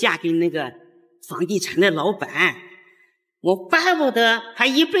肯嫁给那个房地产的老板，我巴不得她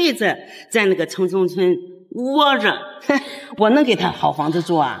一辈子在那个城中村窝着，我能给她好房子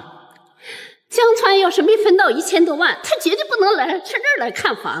住啊？江川要是没分到1000多万，他绝对不能来这儿来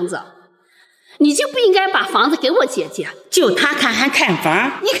看房子。你就不应该把房子给我姐姐。就他看还看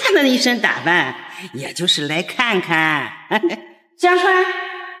房？你看他的一身打扮，也就是来看看。江川，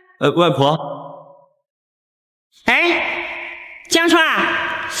外婆。哎，江川，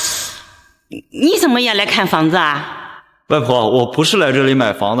你怎么也来看房子啊？外婆，我不是来这里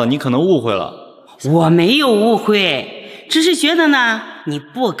买房的，你可能误会了。我没有误会，只是觉得呢，你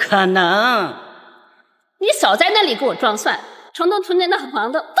不可能。你少在那里给我装蒜！城东村的那套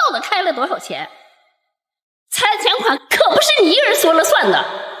房子到底开了多少钱？拆迁款可不是你一人说了算的。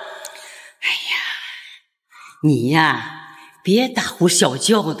哎呀，你呀，别大呼小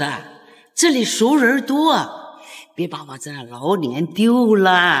叫的，这里熟人多，别把我这老脸丢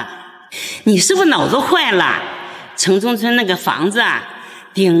了。你是不是脑子坏了？城中村那个房子啊，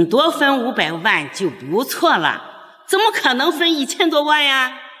顶多分500万就不错了，怎么可能分1000多万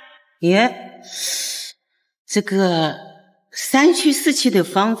呀？耶，这个3区4区的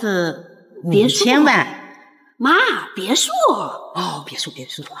房子5000万。妈，别墅哦，别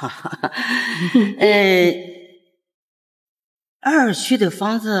墅哈哈。2区的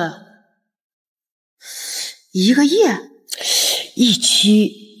房子1个亿，1区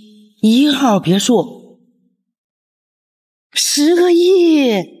1号别墅10个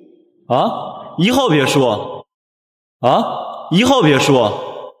亿啊！1号别墅啊！1号别墅。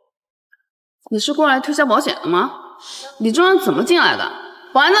你是过来推销保险的吗？你这人怎么进来的？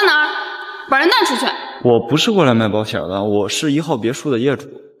保安在哪儿？把人带出去！我不是过来卖保险的，我是1号别墅的业主。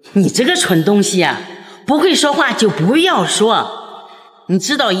你这个蠢东西啊，不会说话就不要说。你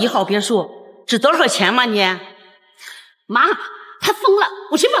知道1号别墅值多少钱吗？你妈，他疯了，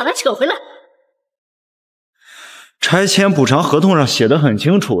我去把他扯回来。拆迁补偿合同上写的很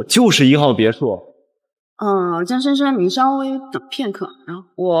清楚，就是1号别墅。江先生，你稍微等片刻，然后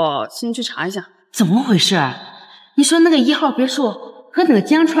我先去查一下。怎么回事？你说那个1号别墅和那个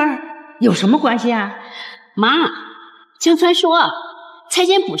江川有什么关系啊？妈，江川说拆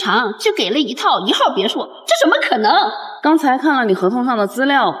迁补偿就给了一套1号别墅，这怎么可能？刚才看了你合同上的资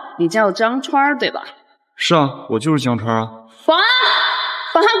料，你叫张川对吧？是啊，我就是江川啊。保安，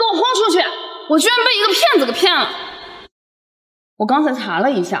把他给我轰出去！我居然被一个骗子给骗了。我刚才查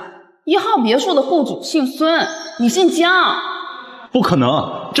了一下，1号别墅的户主姓孙，你姓江。不可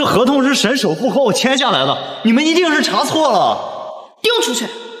能，这合同是沈首付和我签下来的，你们一定是查错了。丢出去！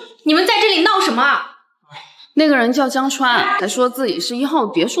你们在这里闹什么？那个人叫江川，还说自己是1号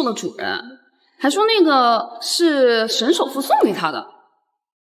别墅的主人，还说那个是沈首付送给他的。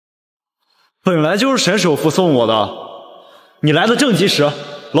本来就是沈首付送我的，你来的正及时，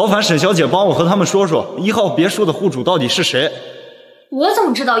劳烦沈小姐帮我和他们说说1号别墅的户主到底是谁。我怎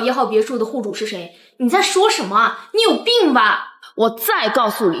么知道1号别墅的户主是谁？你在说什么？你有病吧？我再告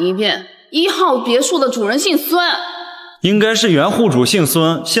诉你一遍，1号别墅的主人姓孙。应该是原户主姓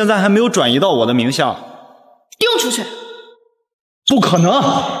孙，现在还没有转移到我的名下。丢出去！不可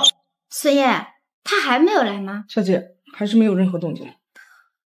能！孙烨，他还没有来吗？小姐，还是没有任何动静。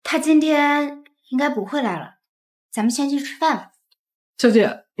他今天应该不会来了，咱们先去吃饭吧。小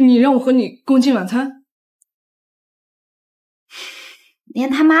姐，你让我和你共进晚餐？连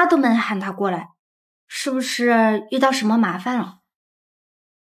他妈都没喊他过来，是不是遇到什么麻烦了？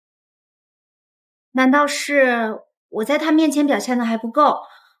难道是我在他面前表现的还不够，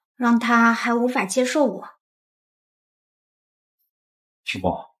让他还无法接受我？青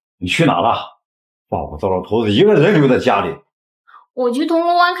梦，你去哪了？把我糟老头子一个人留在家里。我去铜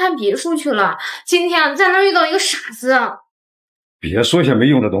锣湾看别墅去了，今天在那儿遇到一个傻子。别说些没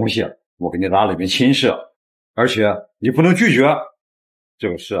用的东西，我给你拉了一门亲事，而且你不能拒绝。这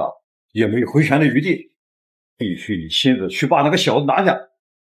个事啊，也没有回旋的余地，必须你亲自去把那个小子拿下。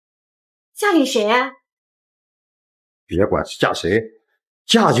嫁给谁啊？别管是嫁谁，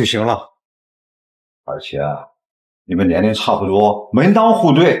嫁就行了。而且你们年龄差不多，门当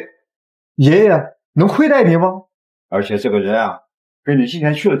户对，爷爷能亏待你吗？而且这个人啊，跟你今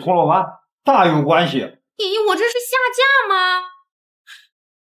天去的铜锣湾大有关系。爷爷，我这是下嫁吗？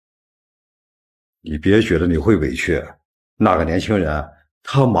你别觉得你会委屈，那个年轻人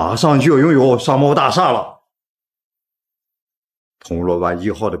他马上就要拥有商贸大厦了。铜锣湾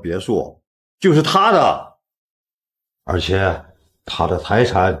1号的别墅就是他的，而且他的财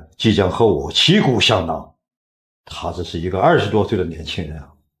产即将和我旗鼓相当。他只是一个20多岁的年轻人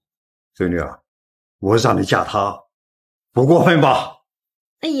啊，孙女儿，我让你嫁他，不过分吧？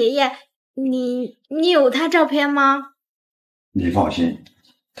爷爷，你有他照片吗？你放心，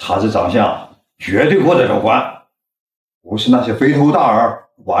他这长相绝对过得了关，不是那些肥头大耳、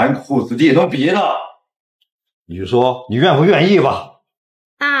纨绔子弟能比的。你说你愿不愿意吧？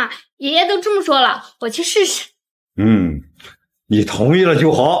啊，爷爷都这么说了，我去试试。你同意了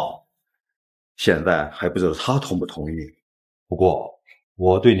就好。现在还不知道他同不同意，不过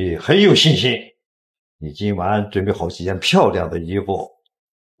我对你很有信心。你今晚准备好几件漂亮的衣服，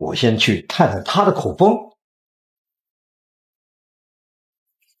我先去探探他的口风。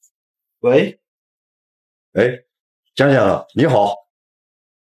喂，江先生你好。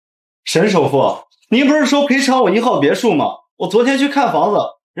沈首富，您不是说赔偿我1号别墅吗？我昨天去看房子，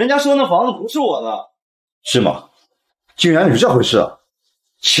人家说那房子不是我的。是吗？竟然有这回事，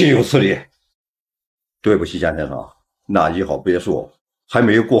岂有此理！对不起，江先生，那1号别墅还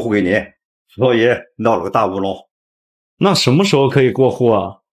没有过户给您，所以闹了个大乌龙。那什么时候可以过户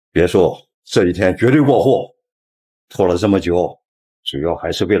啊？别墅这一天绝对过户。拖了这么久，主要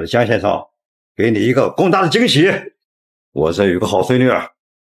还是为了江先生给你一个更大的惊喜。我这有个好孙女，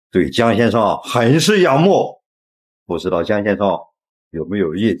对江先生很是仰慕，不知道江先生有没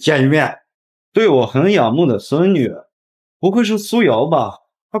有意见一面？对我很仰慕的孙女，不会是苏瑶吧？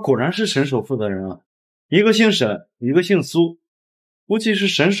她果然是沈首富的人啊，一个姓沈，一个姓苏，估计是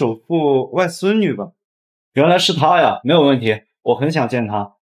沈首富外孙女吧。原来是她呀，没有问题，我很想见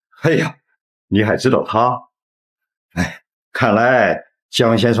她。哎呀，你还知道她？看来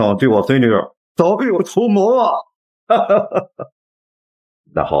江先生对我孙女早有图谋啊！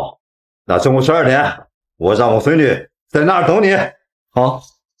那好，那中午12点，我让我孙女在那儿等你。好。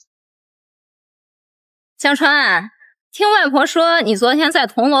江川，听外婆说你昨天在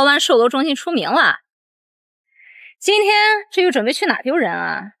铜锣湾售楼中心出名了，今天这又准备去哪丢人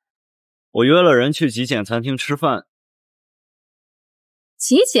啊？我约了人去极简餐厅吃饭。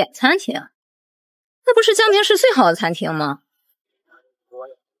极简餐厅？那不是江平市最好的餐厅吗？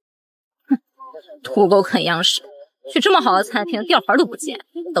哼，土狗啃羊屎，去这么好的餐厅，吊牌都不见，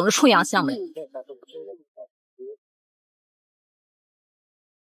等着出洋相没？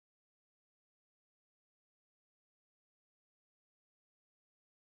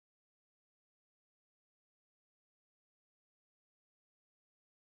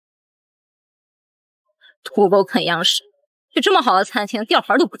土狗啃羊屎，去这么好的餐厅，吊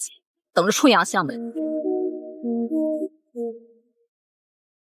牌都不见，等着出洋相没？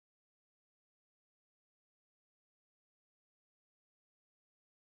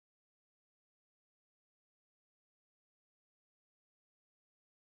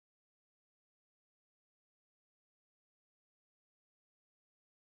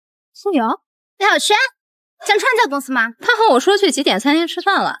苏瑶，李小轩，江川在公司吗？他和我说去极简餐厅吃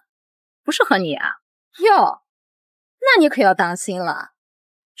饭了，不是和你啊？哟，那你可要当心了，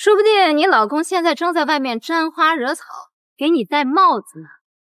说不定你老公现在正在外面沾花惹草，给你戴帽子呢。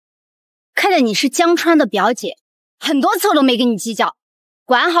看在你是江川的表姐，很多次我都没跟你计较，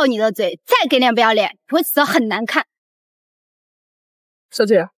管好你的嘴，再给脸不要脸，你会死得很难看。小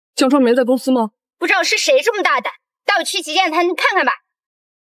姐，江川没在公司吗？不知道是谁这么大胆，带我去极简餐厅看看吧。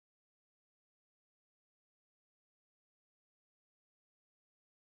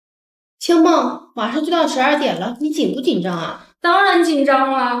青梦，马上就到12点了，你紧不紧张啊？当然紧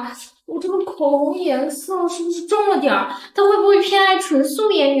张了，我这个口红颜色是不是重了点儿？他会不会偏爱纯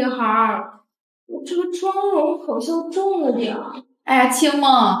素颜女孩？我这个妆容好像重了点儿。哎呀，青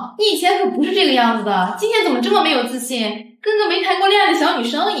梦，你以前可不是这个样子的，今天怎么这么没有自信，跟个没谈过恋爱的小女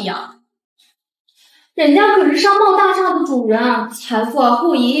生一样？人家可是商贸大厦的主人，财富和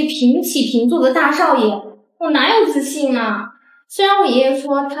我爷爷平起平坐的大少爷，我哪有自信啊？虽然我爷爷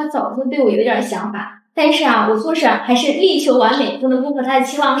说他早就对我有点想法，但是我做事还是力求完美，不能辜负他的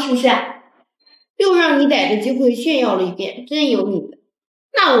期望，是不是？又让你逮着机会炫耀了一遍，真有你的。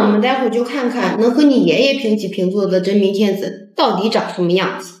那我们待会儿就看看能和你爷爷平起平坐的真命天子到底长什么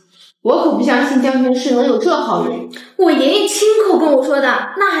样子。我可不相信江泉市能有这好人。我爷爷亲口跟我说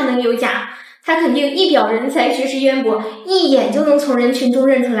的，那还能有假？他肯定一表人才，学识渊博，一眼就能从人群中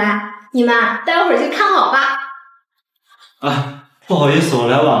认出来。你们待会儿就看好吧。啊，不好意思，我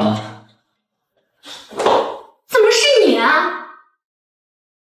来晚了。怎么是你啊？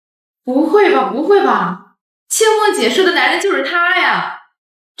不会吧，不会吧，千凤姐说的男人就是他呀！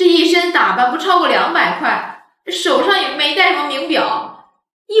这一身打扮不超过200块，手上也没戴什么名表，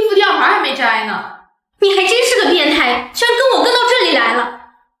衣服吊牌还没摘呢。你还真是个变态，居然跟我跟到这里来了！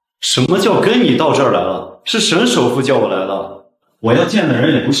什么叫跟你到这儿来了？是沈首富叫我来的，我要见的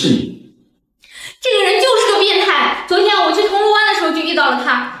人也不是你。这个人就是个变态，昨天我去铜锣湾的时候就遇到了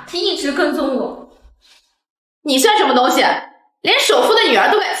他，他一直跟踪我。你算什么东西？连首富的女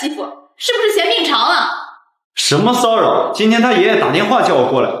儿都敢欺负，是不是嫌命长了？什么骚扰？今天他爷爷打电话叫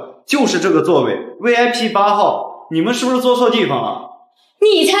我过来，就是这个座位 VIP 8号，你们是不是坐错地方了？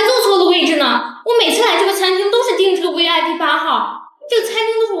你才坐错了位置呢！我每次来这个餐厅都是订这个 VIP 8号，这个餐厅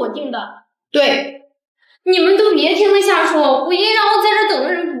都是我订的。对，你们都别听他瞎说，我爷爷让我在这等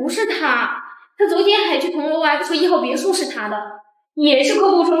的人不是他，他昨天还去铜锣湾说1号别墅是他的，也是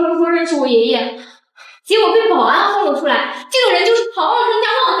口口声声说认识我爷爷，结果被保安轰了出来。这个人就是狂妄症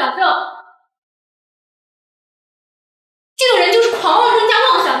加妄想症，这个人就是狂妄症加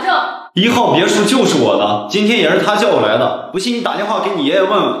妄想症。1号别墅就是我的，今天也是他叫我来的，不信你打电话给你爷爷问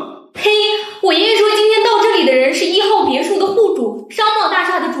问。呸！我爷爷说今天到这里的人是1号别墅的户主，商贸大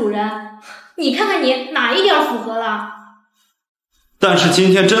厦的主人。你看看你哪一点符合了？但是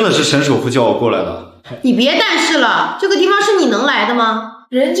今天真的是沈首富叫我过来的。你别但是了，这个地方是你能来的吗？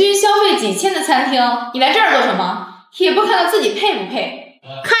人均消费几千的餐厅，你来这儿做什么？也不看到自己配不配？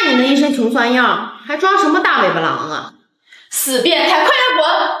看你那一身穷酸样，还装什么大尾巴狼啊！死变态，快点滚！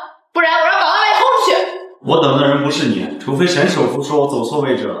不然我让保安把你轰出去！我等的人不是你，除非沈首富说我走错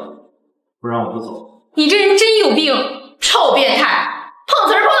位置了，不然我不走。你这人真有病！臭变态！碰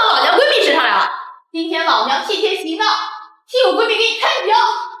瓷儿碰到老娘闺蜜身上来了，今天老娘替天行道，替我闺蜜给你开瓢！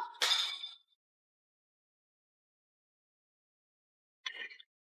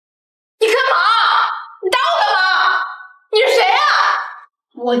你干嘛？你打我干嘛？你是谁啊？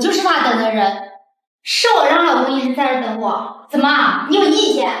我就是他等的人，是我让老公一直在这等我。怎么，你有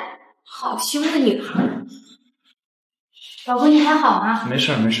意见？好凶的女孩！老公，你还好吗？没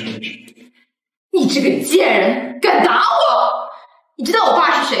事没事没事。你这个贱人，敢打我！你知道我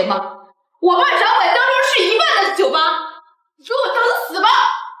爸是谁吗？我爸掌管当中市1半的酒吧，你说我等死吧！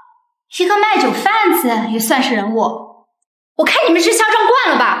一个卖酒贩子也算是人物，我看你们是嚣张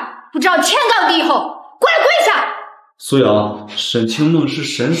惯了吧？不知道天高地厚，过来跪下！苏瑶，沈清梦是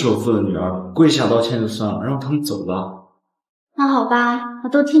沈首富的女儿，跪下道歉就算了，让他们走吧。那好吧，我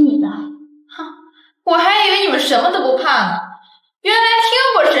都听你的。我还以为你们什么都不怕呢，原来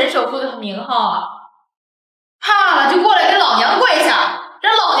听过沈首富的名号啊！怕了就过来给老娘跪下，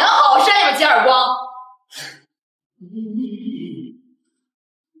让老娘好好扇你们几耳光！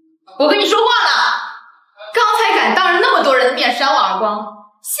我跟你说话呢，刚才敢当着那么多人的面扇我耳光，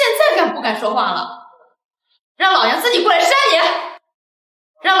现在敢不敢说话了？让老娘自己过来扇你！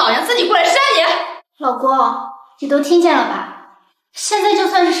让老娘自己过来扇你！老公，你都听见了吧？现在就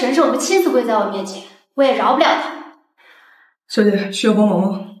算是沈首富亲自跪在我面前，我也饶不了他。小姐，需要帮忙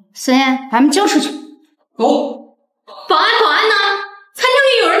吗？孙燕，把他们揪出去。走。保安呢？餐厅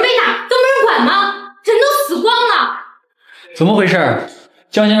里有人被打，都没人管吗？人都死光了。怎么回事？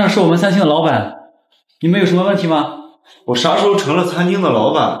江先生是我们餐厅的老板，你们有什么问题吗？我啥时候成了餐厅的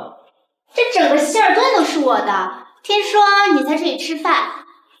老板？这整个希尔顿都是我的。听说你在这里吃饭，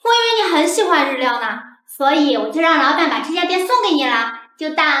我以为你很喜欢日料呢，所以我就让老板把这家店送给你了，就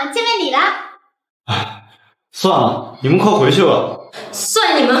当见面礼啦。唉，算了，你们快回去吧。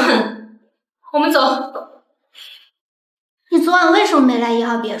算你们狠，我们走。你昨晚为什么没来1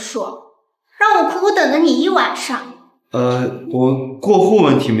号别墅？让我苦苦等了你1晚上。我过户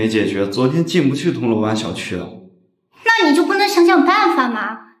问题没解决，昨天进不去铜锣湾小区了。那你就不能想想办法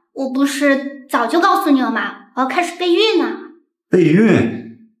吗？我不是早就告诉你了吗？我要开始备孕呢。备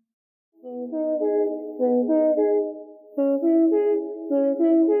孕？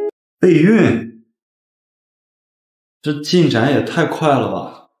备孕？这进展也太快了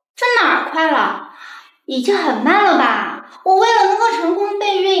吧？这哪儿快了？已经很慢了吧？我为了能够成功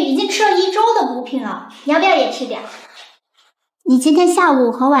备孕，已经吃了1周的补品了，你要不要也吃点？你今天下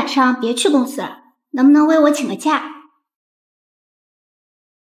午和晚上别去公司了，能不能为我请个假？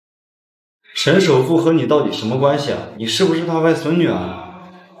沈首富和你到底什么关系啊？你是不是他外孙女啊？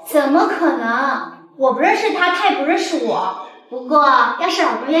怎么可能？我不认识他，他也不认识我。不过要是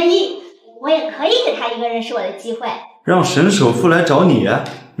老公愿意，我也可以给他一个认识我的机会。让沈首富来找你，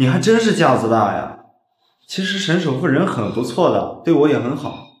你还真是架子大呀！其实沈首富人很不错的，对我也很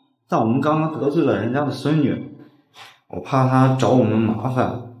好，但我们刚刚得罪了人家的孙女，我怕他找我们麻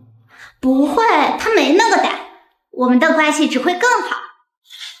烦。不会，他没那个胆，我们的关系只会更好。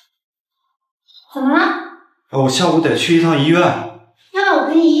怎么了？我下午得去一趟医院。要不要我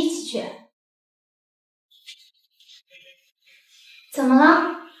跟你一起去？怎么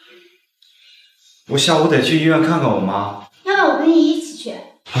了？我下午得去医院看看我妈。要不要我跟你一起去？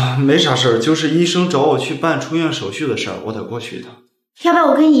没啥事儿，就是医生找我去办出院手续的事儿，我得过去一趟。要不要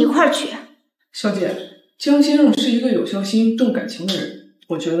我跟你一块儿去？小姐，江先生是一个有孝心、重感情的人，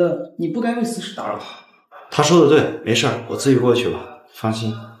我觉得你不该为私事打扰他。他说的对，没事儿，我自己过去吧，放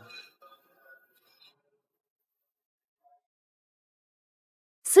心。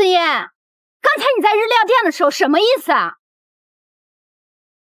思妍，刚才你在日料店的时候什么意思啊？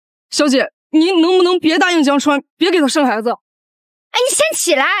小姐，您能不能别答应江川，别给他生孩子？哎，你先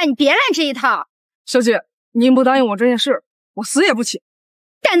起来，你别来这一套。小姐，您不答应我这件事，我死也不起。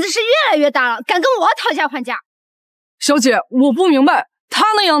胆子是越来越大了，敢跟我讨价还价。小姐，我不明白，他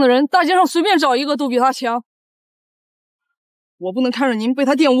那样的人，大街上随便找一个都比他强。我不能看着您被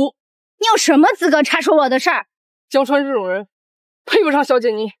他玷污。你有什么资格插手我的事儿？江川这种人配不上小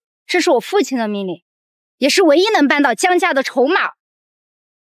姐你。这是我父亲的命令，也是唯一能扳倒江家的筹码。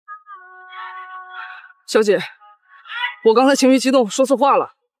小姐，我刚才情绪激动说错话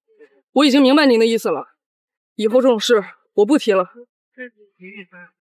了，我已经明白您的意思了，以后这种事我不提了。